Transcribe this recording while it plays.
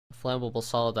Flammable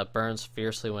solid that burns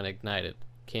fiercely when ignited.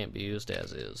 Can't be used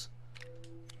as is.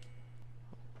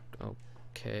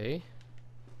 Okay.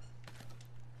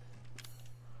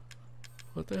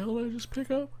 What the hell did I just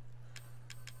pick up?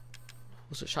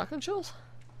 Was it shotgun shells?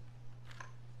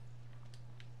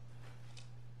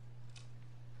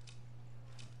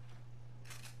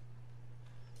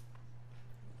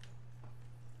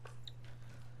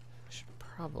 I should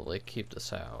probably keep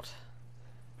this out.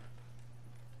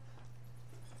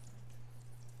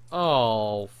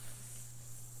 Oh,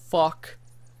 fuck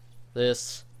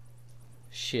this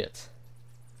shit.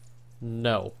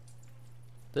 No.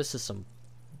 This is some...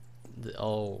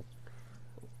 Oh.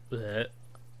 Blech.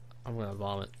 I'm gonna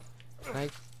vomit.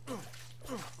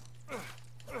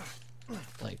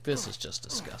 Like, this is just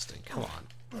disgusting. Come on.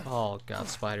 Oh, God,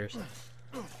 spiders.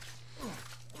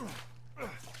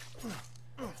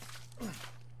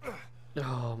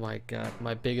 Oh, my God.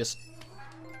 My biggest...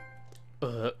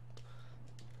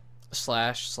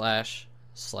 slashity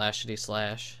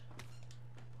slash.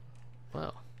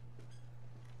 Wow.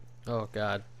 Oh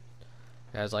God.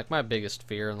 Guys, like my biggest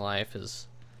fear in life is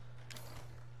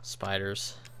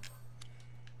spiders.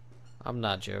 I'm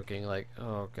not joking, like,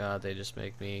 oh God, they just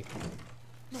make me...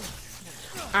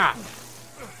 Ah!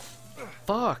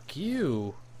 Fuck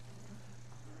you!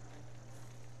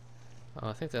 Oh,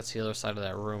 I think that's the other side of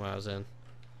that room I was in.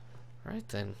 Right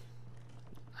then.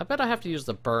 I bet I have to use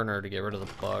the burner to get rid of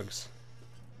the bugs.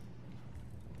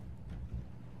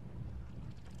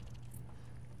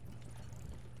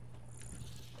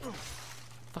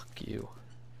 Fuck you.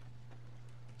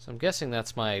 So I'm guessing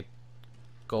that's my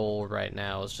goal right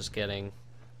now, is just getting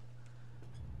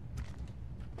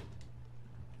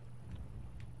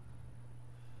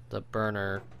the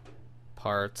burner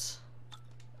parts.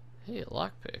 Hey, a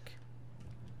lockpick.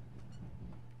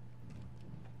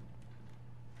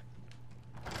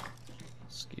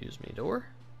 Excuse me, door.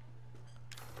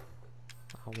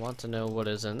 I want to know what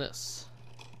is in this.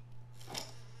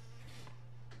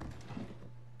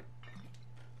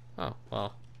 Oh,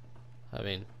 well, I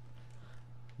mean,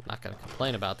 I'm not gonna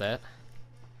complain about that.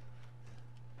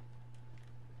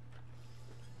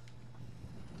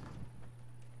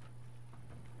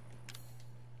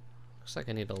 Looks like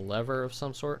I need a lever of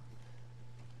some sort.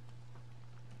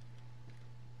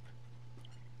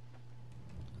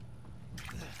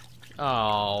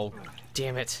 Oh,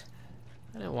 damn it.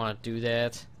 I didn't want to do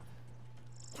that.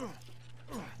 I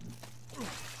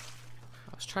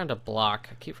was trying to block.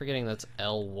 I keep forgetting that's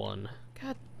L1.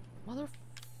 God,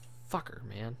 motherfucker,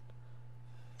 man.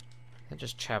 That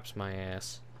just chaps my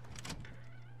ass.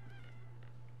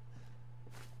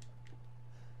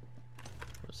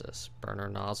 What is this? Burner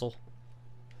nozzle?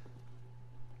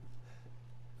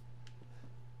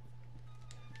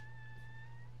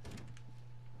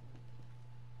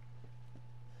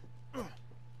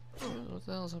 What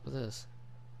the hell's up with this?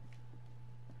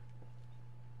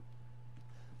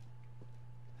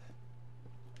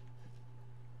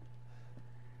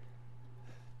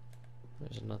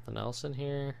 There's nothing else in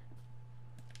here.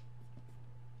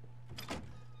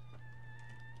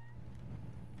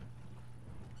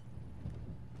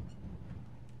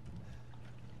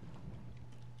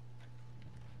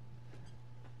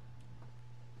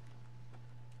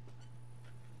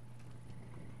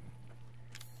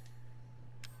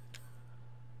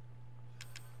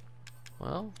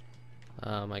 Well,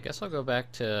 I guess I'll go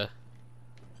back to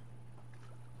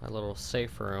my little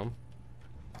safe room.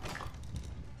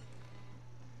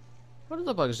 What are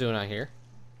the bugs doing out here?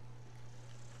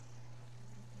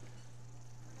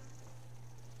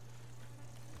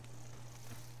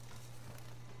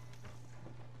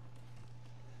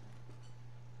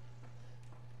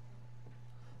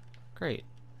 Great.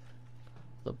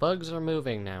 The bugs are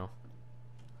moving now.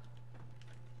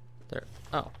 There.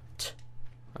 Oh.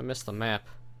 I missed the map.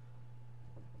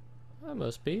 I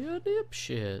must be a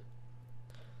dipshit.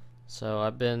 So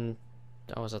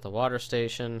I was at the water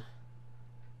station.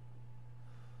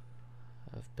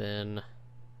 I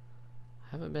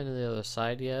haven't been to the other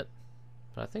side yet,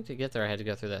 but I think to get there I had to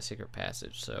go through that secret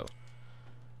passage, so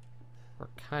we're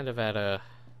kind of at a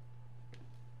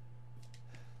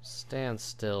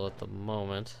standstill at the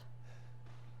moment.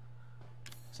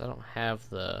 So I don't have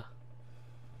the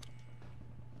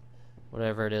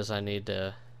whatever it is I need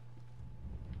to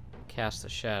cast the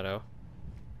shadow.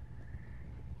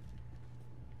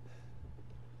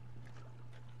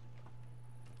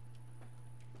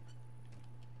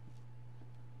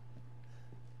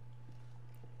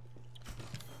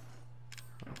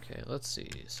 Okay, let's see.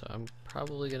 So I'm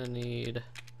probably gonna need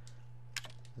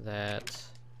that.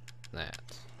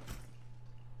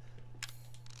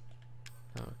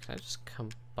 Oh, can I just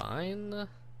combine the...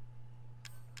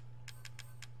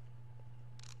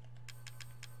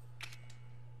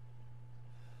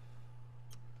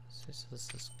 So this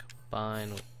is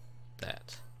combined with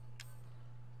that.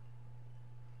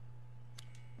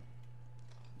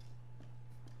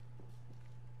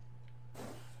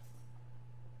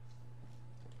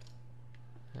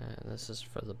 And this is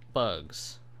for the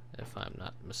bugs, if I'm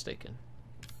not mistaken.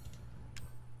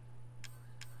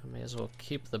 I may as well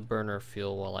keep the burner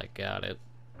fuel while I got it.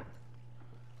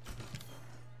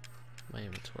 My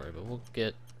inventory, but we'll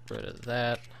get rid of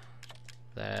that,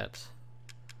 that,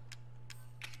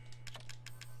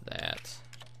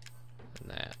 and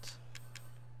that.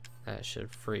 That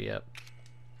should free up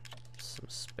some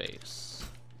space.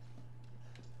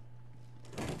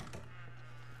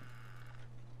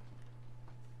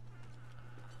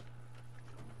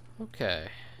 Okay.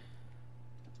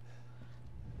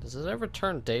 Does it ever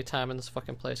turn daytime in this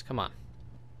fucking place? Come on.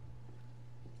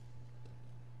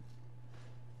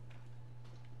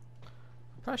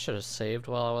 Probably should have saved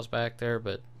while I was back there,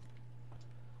 but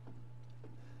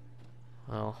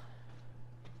well,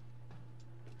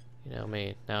 you know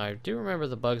me. Now I do remember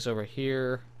the bugs over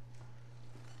here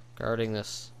guarding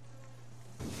this.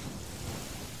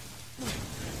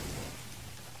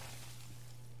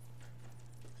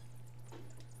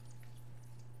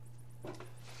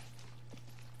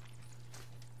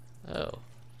 Oh.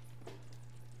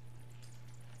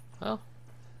 Well,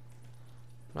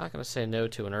 I'm not gonna say no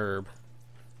to an herb.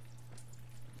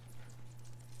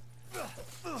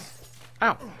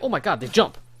 Ow! Oh my god, they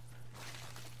jump!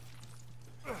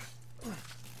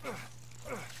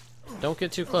 Don't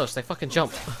get too close, they fucking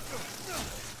jump.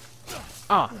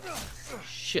 Ah!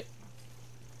 Shit.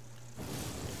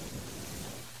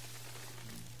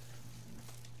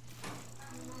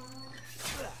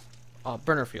 Oh,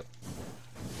 burner fuel.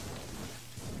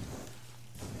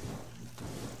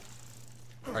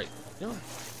 Alright, you know.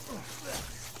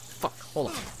 Fuck, hold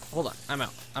on. Hold on. I'm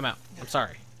out. I'm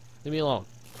sorry. Leave me alone.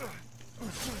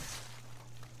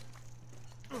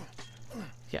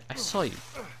 Yeah, I saw you.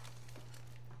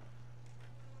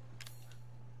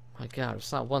 My god,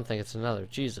 it's not one thing, it's another.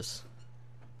 Jesus.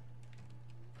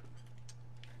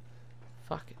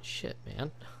 Fucking shit, man.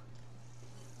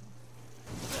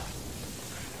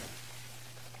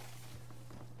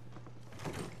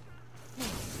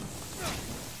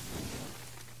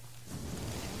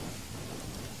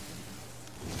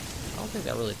 I don't think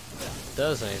that really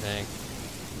does anything.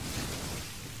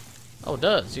 Oh, it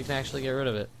does. You can actually get rid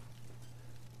of it.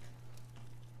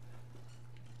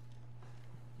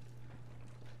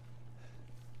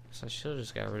 Guess I should have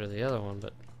just got rid of the other one,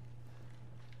 but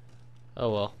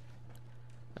oh well.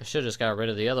 I should have just got rid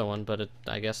of the other one, but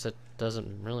I guess it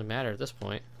doesn't really matter at this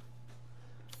point.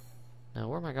 Now,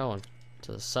 where am I going?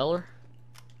 To the cellar?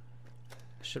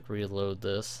 I should reload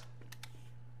this.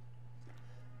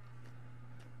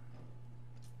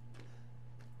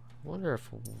 Wonder if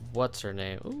what's her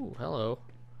name? Ooh, hello.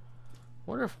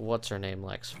 Wonder if what's her name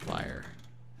likes fire.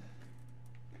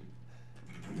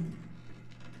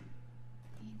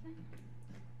 Ethan?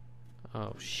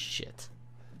 Oh shit.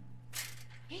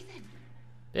 Ethan!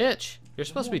 Bitch! You're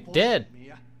supposed to be Bullshit, dead!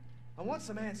 Mia. I want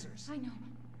some answers. I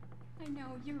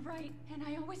know, you're right, and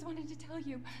I always wanted to tell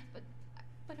you, but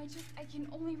I can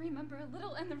only remember a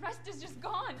little, and the rest is just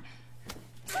gone.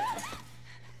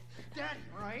 Daddy,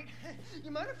 right?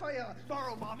 You mind if I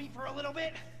borrow Mommy for a little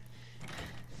bit?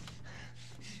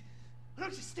 Why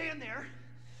don't you stand there?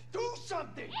 Do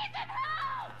something! Ethan,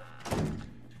 help!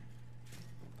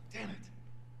 Damn it.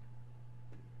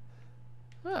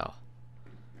 Well.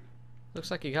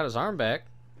 Looks like he got his arm back.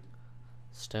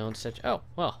 Stone stitch. Oh,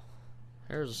 well.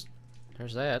 There's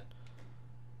that.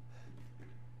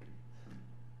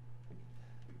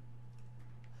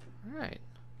 Alright.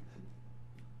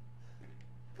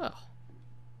 Well.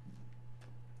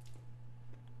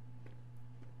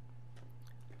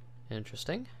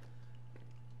 Interesting.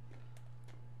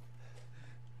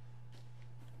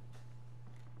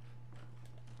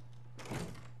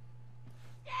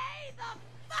 Stay the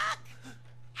fuck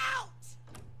out!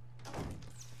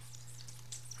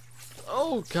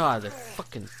 Oh god, they're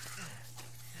fucking...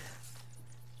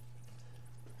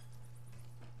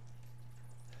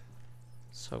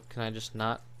 So can I just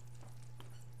not...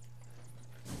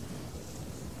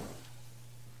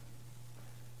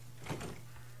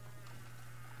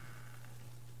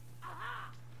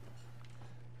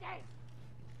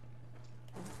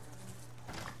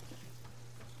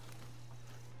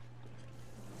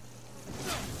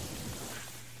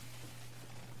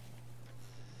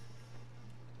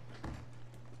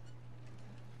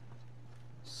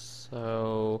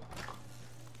 So...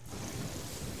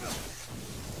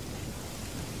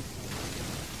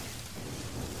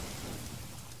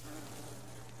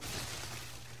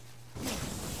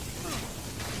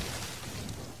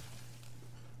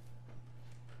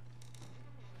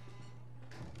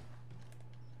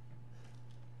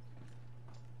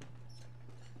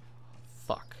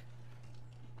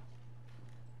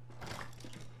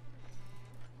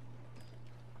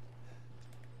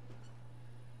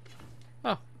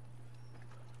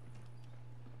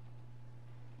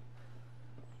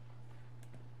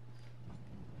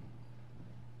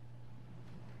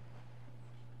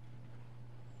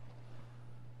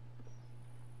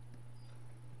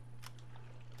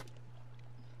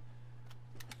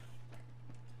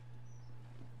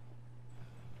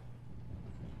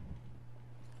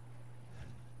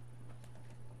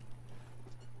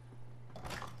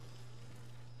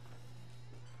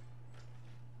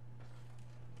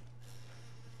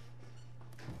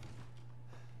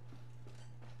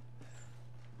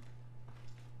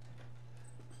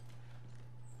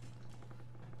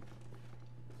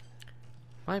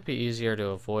 Might be easier to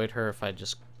avoid her if I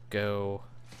just go...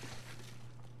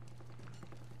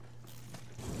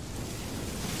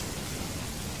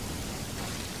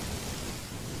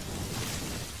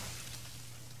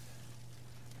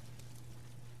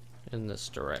 in this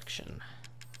direction.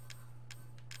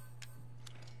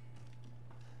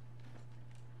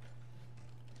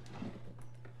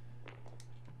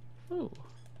 Ooh.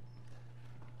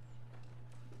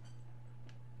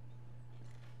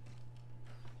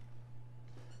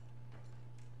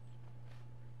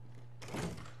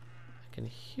 I can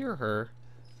hear her.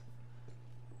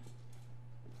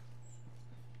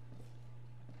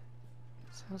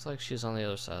 Sounds like she's on the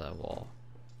other side of that wall.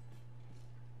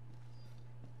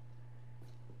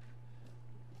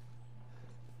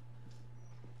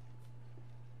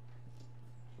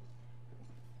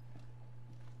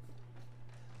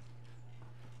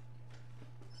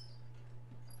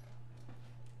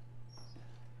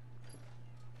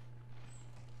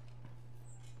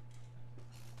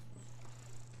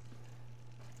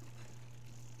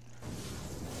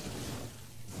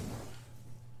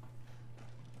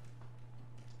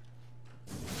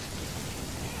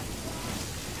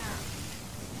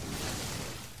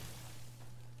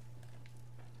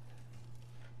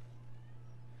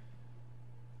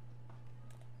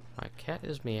 My cat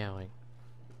is meowing.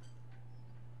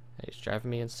 He's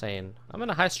driving me insane. I'm in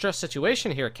a high-stress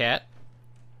situation here, cat.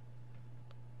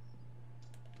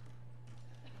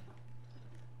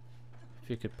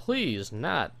 If you could please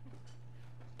not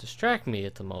distract me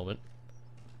at the moment.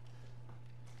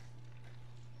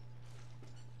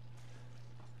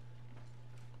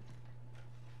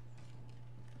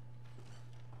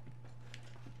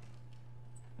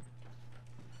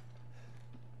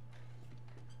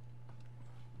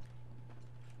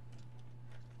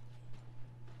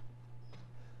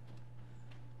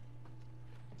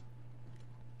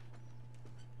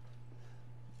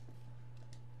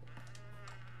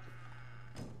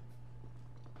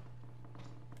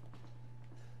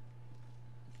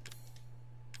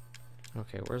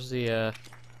 Okay, where's the,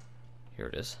 here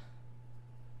it is.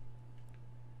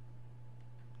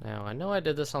 Now, I know I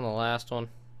did this on the last one.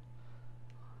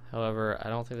 However, I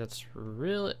don't think that's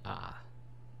really, I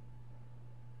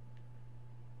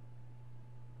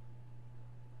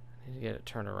need to get it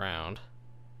turned around.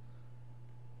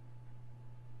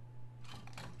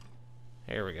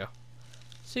 Here we go.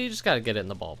 So you just gotta get it in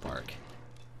the ballpark.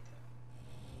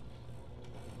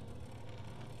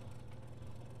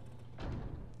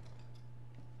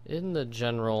 In the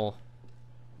general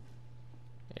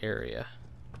area.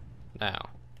 Now.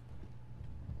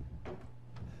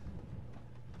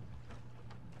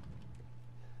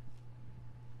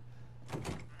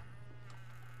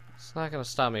 It's not gonna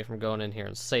stop me from going in here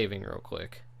and saving real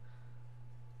quick.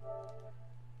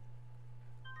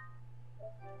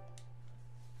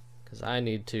 Because I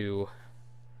need to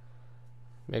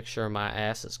make sure my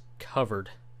ass is covered.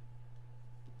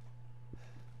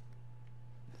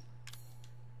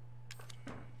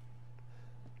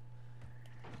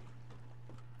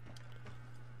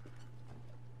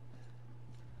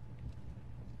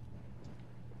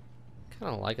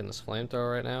 Kind of liking this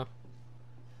flamethrower right now.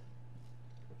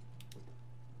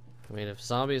 I mean, if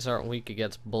zombies aren't weak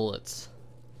against bullets,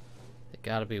 they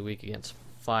gotta be weak against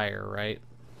fire, right?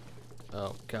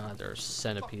 Oh god, there's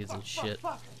centipedes and shit.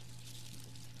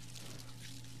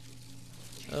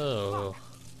 Oh.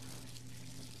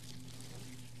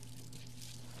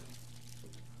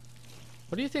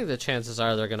 What do you think the chances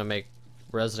are they're gonna make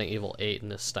Resident Evil 8 in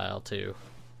this style too?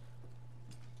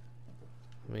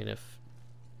 I mean, if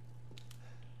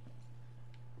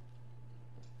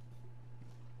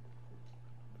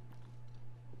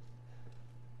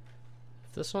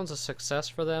this one's a success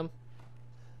for them,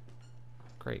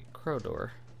 great. Crow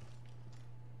door.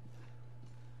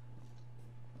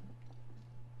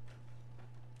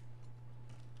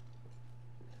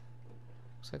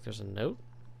 Looks like there's a note.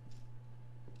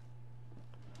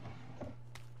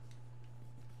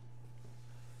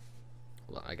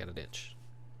 Hold on, I got a ditch.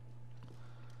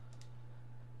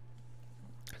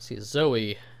 See,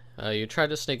 Zoe, you tried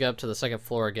to sneak up to the second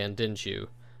floor again, didn't you?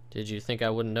 Did you think I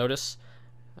wouldn't notice?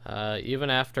 Even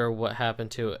after what happened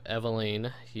to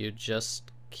Evelyn, you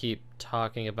just keep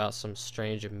talking about some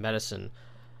strange medicine.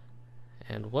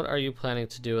 And what are you planning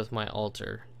to do with my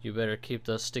altar? You better keep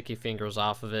those sticky fingers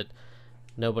off of it.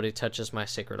 Nobody touches my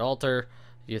sacred altar.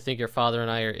 You think your father and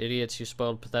I are idiots, you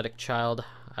spoiled, pathetic child?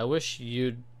 I wish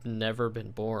you'd never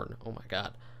been born. Oh my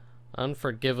god.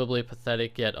 Unforgivably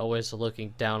pathetic, yet always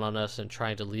looking down on us and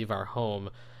trying to leave our home.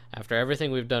 After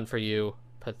everything we've done for you.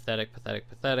 Pathetic, pathetic,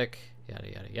 pathetic. Yada,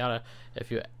 yada, yada.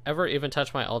 If you ever even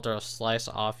touch my altar, I'll slice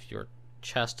off your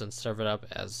chest and serve it up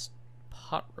as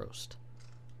pot roast.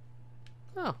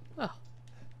 Oh, well.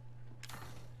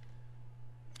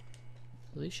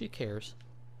 At least she cares.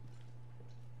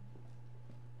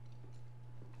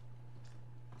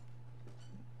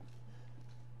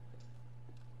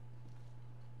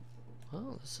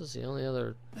 Well, this is the only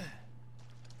other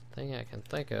thing I can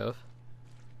think of.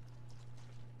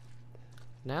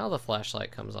 Now the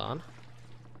flashlight comes on.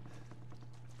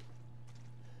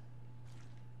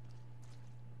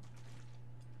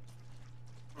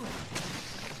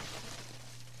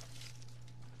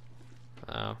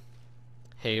 Oh.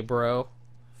 Hey bro,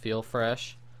 feel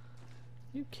fresh?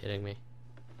 You kidding me?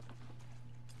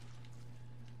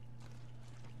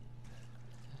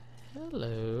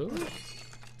 Hello.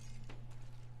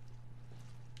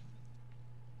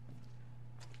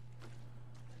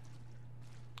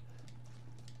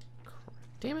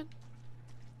 Damn it.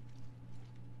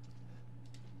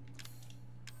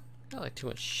 Got like too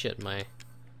much shit in my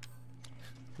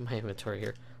inventory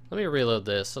here. Let me reload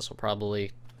this. This will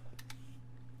probably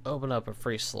open up a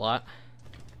free slot.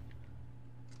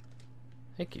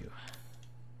 Thank you.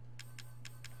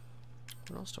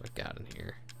 What else do I got in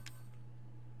here?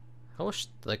 I wish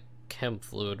the chem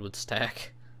fluid would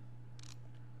stack.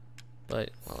 But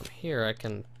while I'm here, I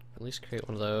can at least create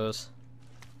one of those.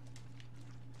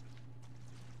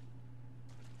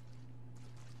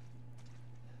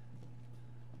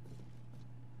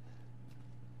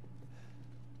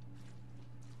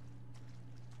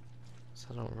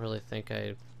 I don't really think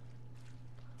I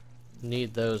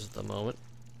need those at the moment.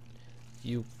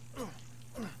 You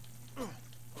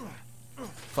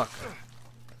fuck.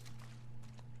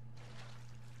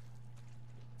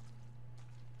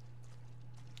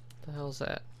 What the hell is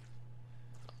that?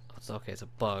 Oh, it's okay, it's a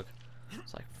bug.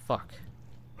 It's like fuck.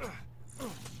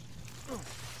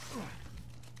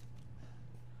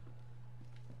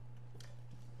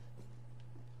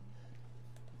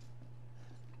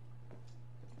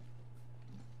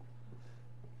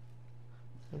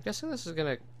 I'm guessing this is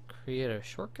gonna create a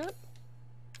shortcut?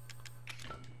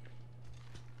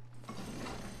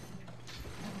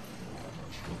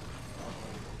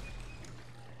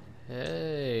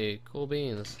 Hey, cool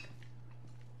beans.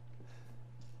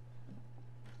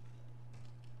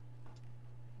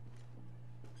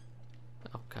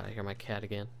 Oh god, I hear my cat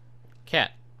again.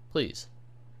 Cat, please.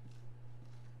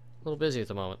 A little busy at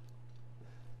the moment.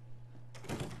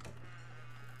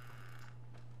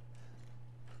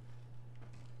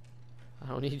 I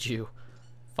don't need you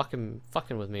fucking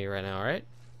with me right now, alright?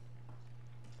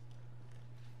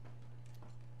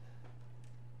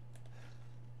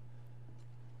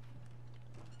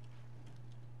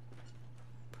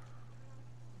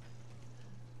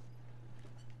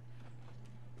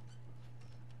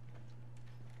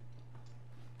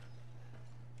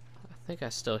 I think I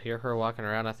still hear her walking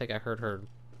around. I think I heard her,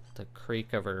 the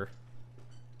creak of her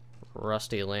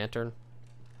rusty lantern.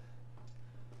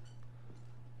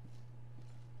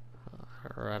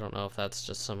 Or I don't know if that's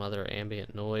just some other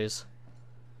ambient noise.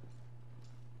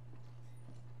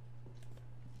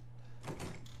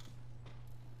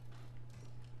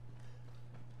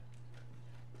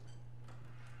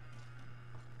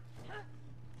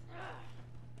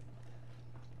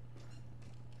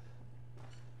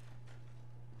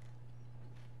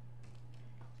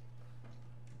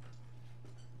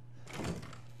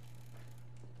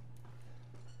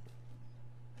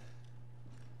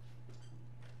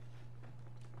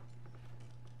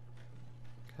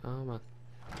 Come on.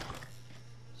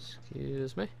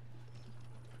 Excuse me.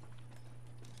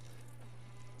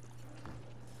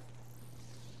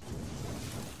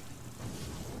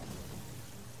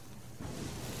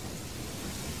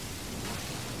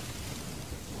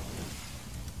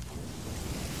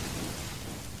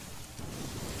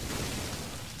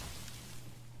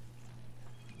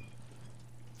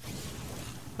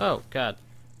 Oh, God.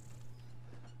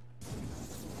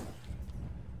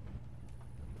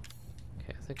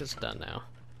 Okay, I think it's done now.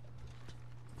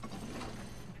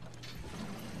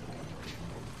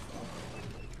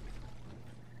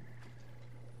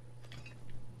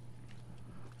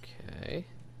 Okay.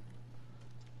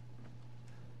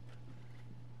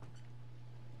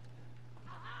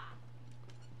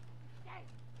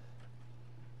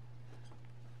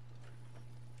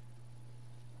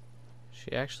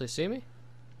 She actually see me?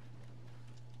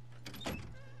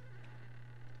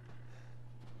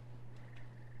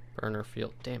 Burner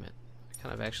field. Damn it. I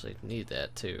kind of actually need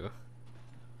that too.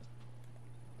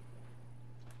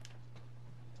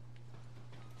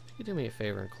 If you do me a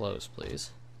favor and close,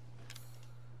 please.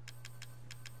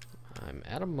 I'm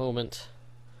at a moment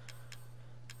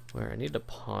where I need to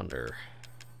ponder.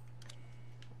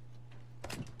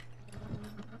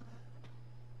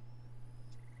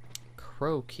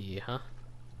 crow key, huh?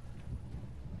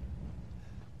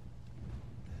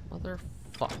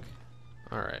 Motherfuck.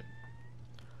 Alright.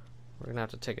 We're gonna have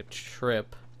to take a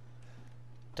trip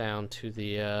down to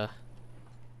the, I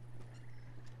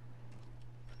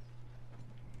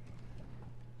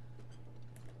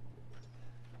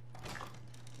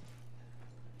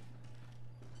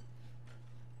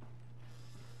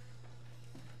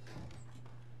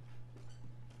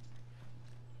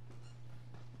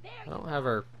don't have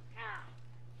her.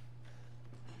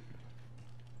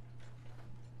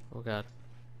 Oh god.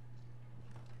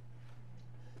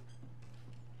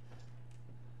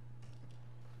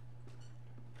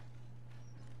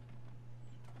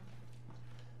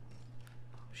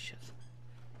 Oh shit.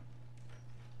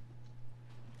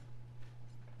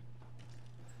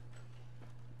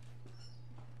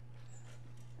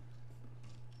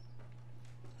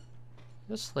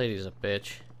 This lady's a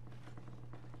bitch.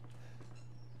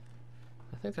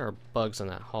 I think there are bugs in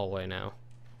that hallway now.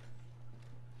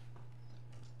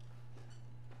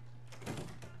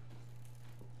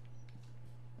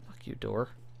 Fuck you, door.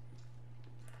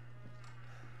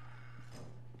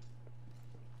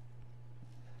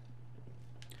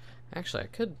 Actually, I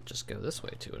could just go this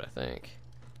way to it, I think.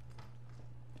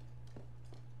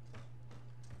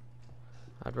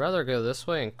 I'd rather go this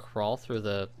way and crawl through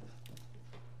the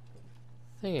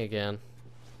thing again.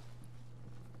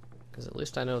 Because at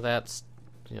least I know that's,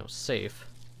 you know, safe.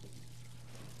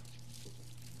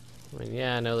 I mean,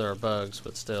 yeah, I know there are bugs,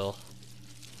 but still.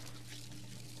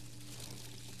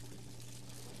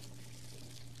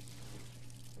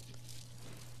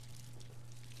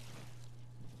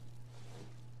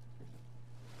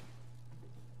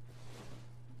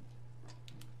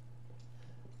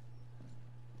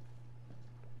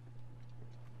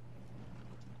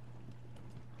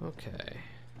 Okay.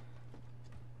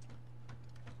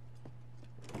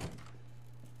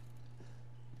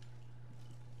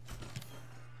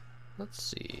 Let's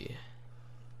see.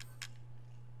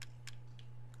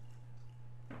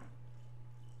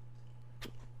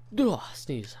 Ugh,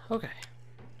 sneeze. Okay.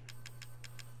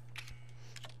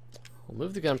 We'll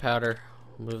move the gunpowder.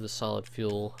 We'll move the solid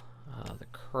fuel. The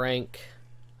crank.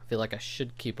 I feel like I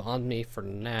should keep on me for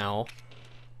now.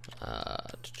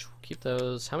 Keep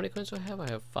those. How many coins do I have? I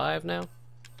have 5 now.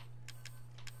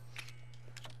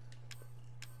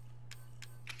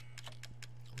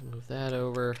 Move that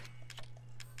over.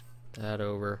 That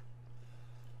over.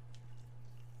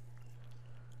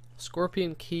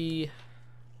 Scorpion key.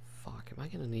 Fuck, am I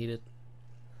gonna need it?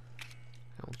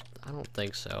 I don't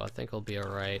think so. I think I'll be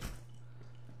alright.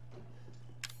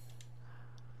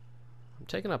 I'm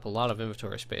taking up a lot of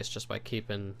inventory space just by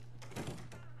keeping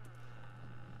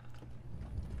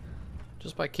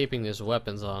these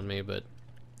weapons on me, but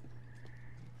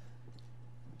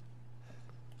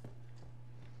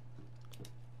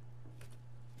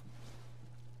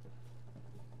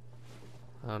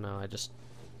I don't know,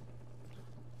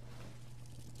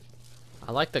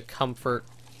 I like the comfort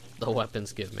the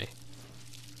weapons give me.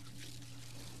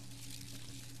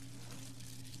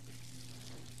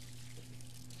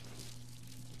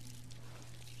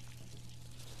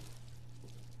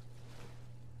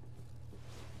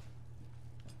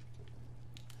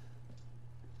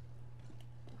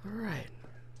 Alright.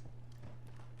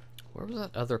 Where was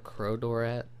that other crow door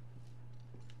at?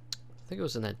 I think it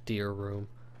was in that deer room.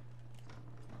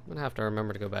 I'm gonna have to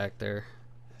remember to go back there.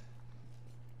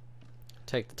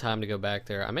 Take the time to go back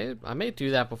there. I may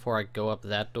do that before I go up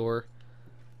that door,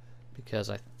 because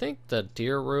I think the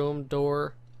deer room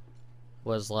door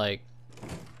was like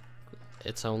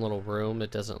its own little room.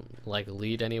 It doesn't like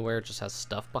lead anywhere. It just has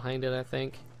stuff behind it, I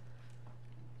think,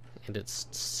 and it's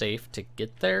safe to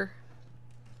get there.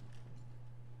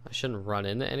 I shouldn't run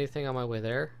into anything on my way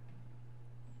there.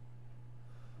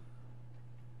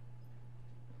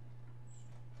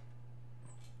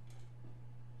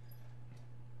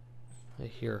 I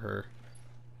hear her.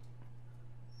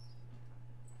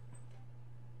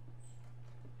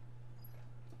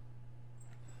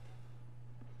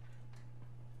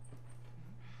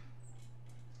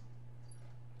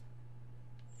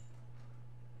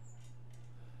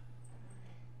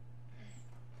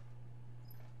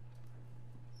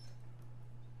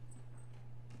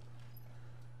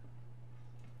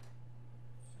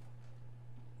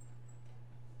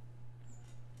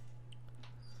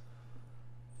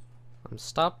 I'm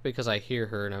stopped because I hear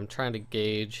her, and I'm trying to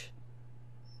gauge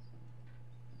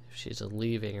if she's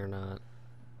leaving or not.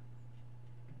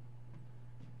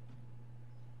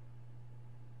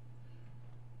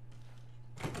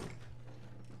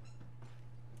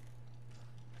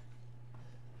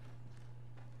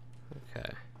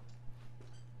 Okay.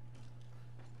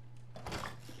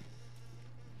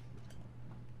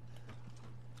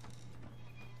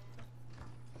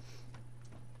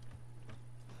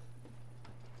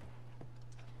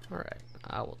 Alright,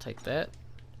 I will take that.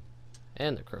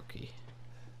 And the crow key.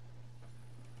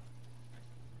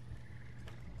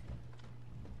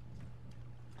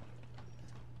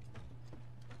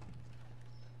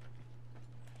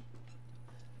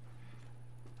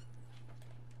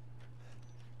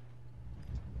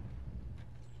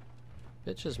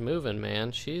 Bitch is moving,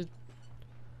 man. She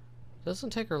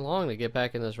doesn't take her long to get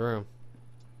back in this room.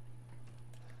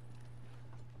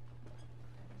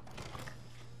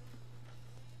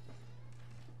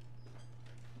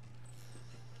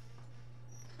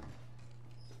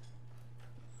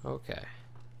 Okay.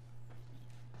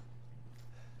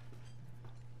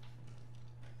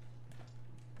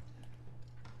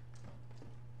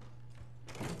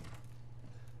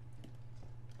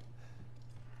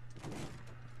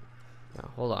 Now,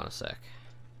 hold on a sec.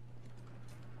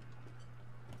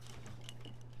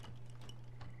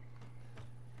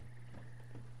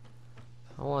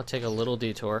 I want to take a little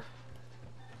detour.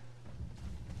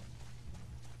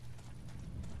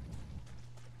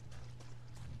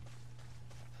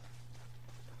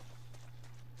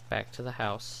 Back to the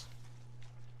house.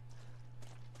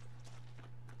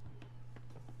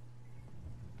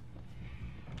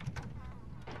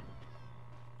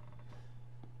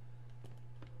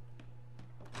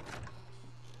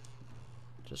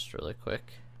 Just really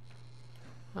quick.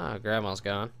 Ah, Grandma's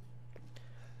gone.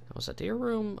 Was that deer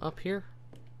room up here?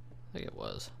 I think it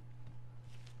was.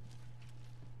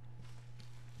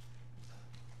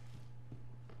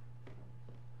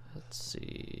 Let's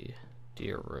see.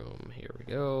 Deer room. Here we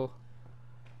go.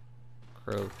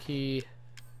 Crow key.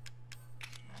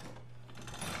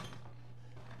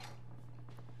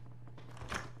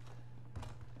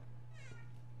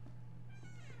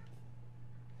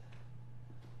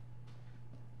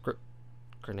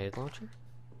 Grenade launcher?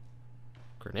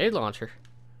 Grenade launcher?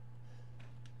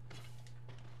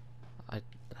 I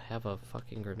have a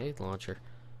fucking grenade launcher.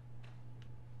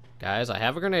 Guys, I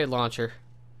have a grenade launcher.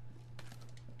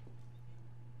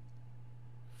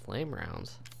 Flame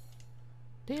rounds.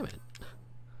 Damn it.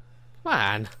 Come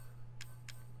on.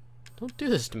 Don't do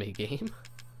this to me, game.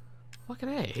 Fucking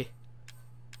A.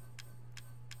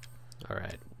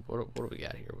 Alright. What do we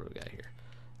got here? What do we got here?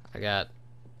 I got...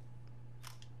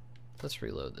 Let's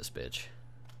reload this bitch.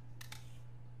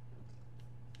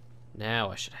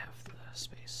 Now I should have the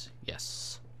space.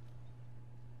 Yes.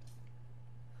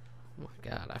 Oh my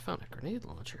god, I found a grenade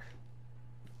launcher.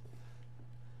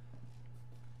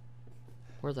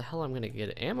 Where the hell I'm gonna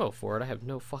get ammo for it, I have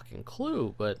no fucking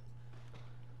clue, but...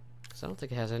 Because I don't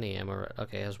think it has any ammo.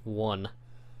 Okay, it has one.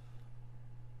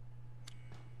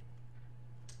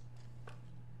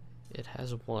 It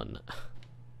has one.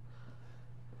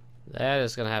 That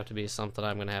is gonna have to be something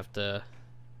I'm gonna have to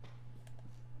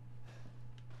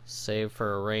save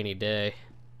for a rainy day.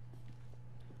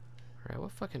 Alright,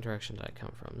 what fucking direction did I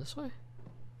come from? This way?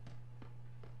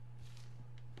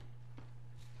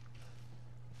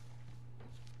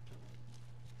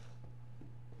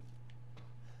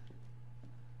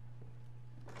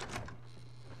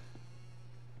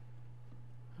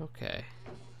 Okay.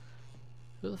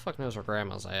 Who the fuck knows where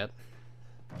Grandma's at?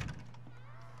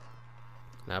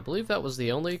 And I believe that was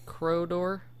the only crow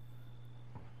door.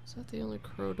 Is that the only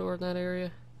crow door in that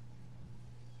area?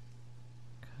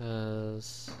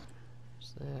 Because...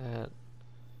 that...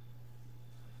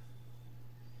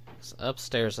 So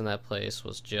upstairs in that place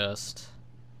was just...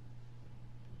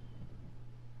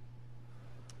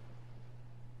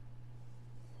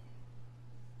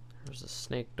 There's a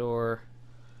snake door.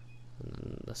 And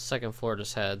then the second floor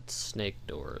just had snake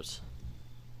doors.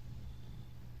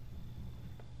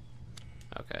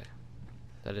 Okay.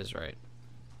 That is right.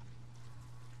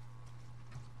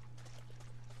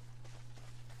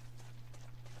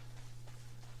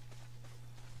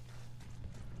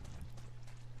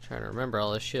 Trying to remember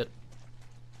all this shit.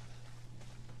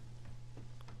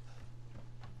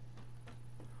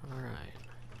 Alright.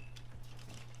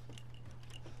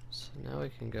 So now we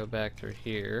can go back through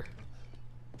here.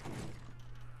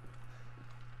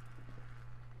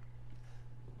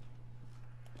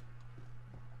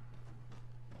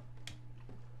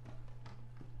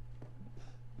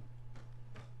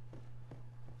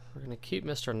 We're gonna keep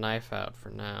Mr. Knife out for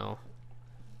now.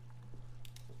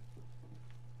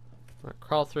 I'm gonna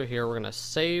crawl through here. We're gonna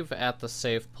save at the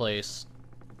safe place.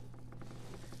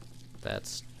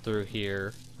 That's through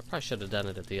here. I probably should have done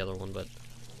it at the other one, but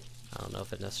I don't know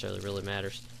if it necessarily really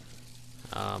matters.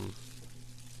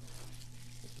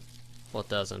 Well, it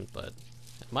doesn't, but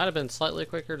it might have been slightly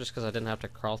quicker just because I didn't have to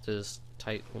crawl through this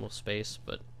tight little space,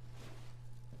 but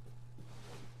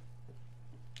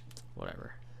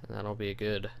whatever. And that'll be a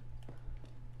good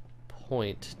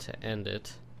point to end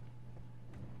it.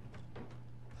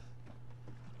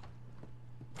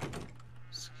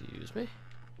 Excuse me?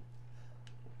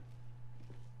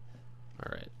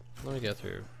 Alright, let me go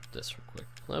through this real quick.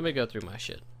 Let me go through my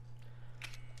shit.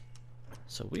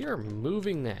 So we are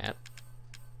moving that.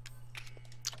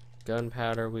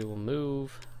 Gunpowder we will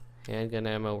move. Handgun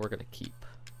ammo we're gonna keep.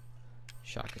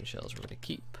 Shotgun shells we're gonna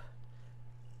keep.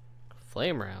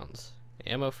 Flame rounds.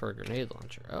 Ammo for a grenade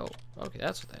launcher. Oh, okay,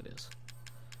 that's what that is.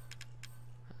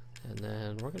 And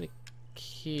then we're gonna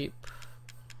keep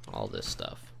all this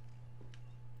stuff.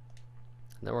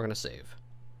 And then we're gonna save.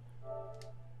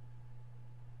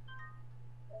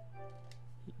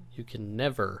 You can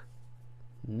never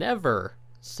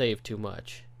save too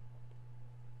much.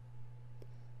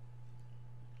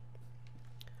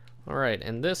 Alright,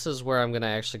 and this is where I'm gonna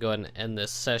actually go ahead and end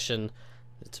this session.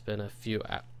 It's been a few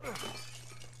hours.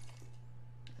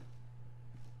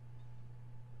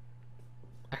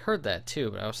 I heard that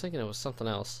too, but I was thinking it was something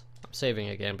else. I'm saving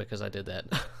again because I did that.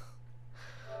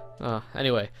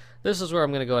 Anyway, this is where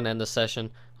I'm going to go and end this session.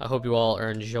 I hope you all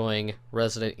are enjoying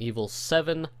Resident Evil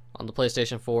 7 on the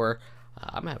PlayStation 4.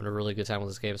 I'm having a really good time with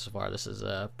this game so far. This is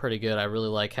pretty good. I really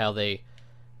like how they,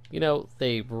 you know,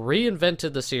 they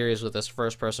reinvented the series with this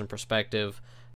first-person perspective.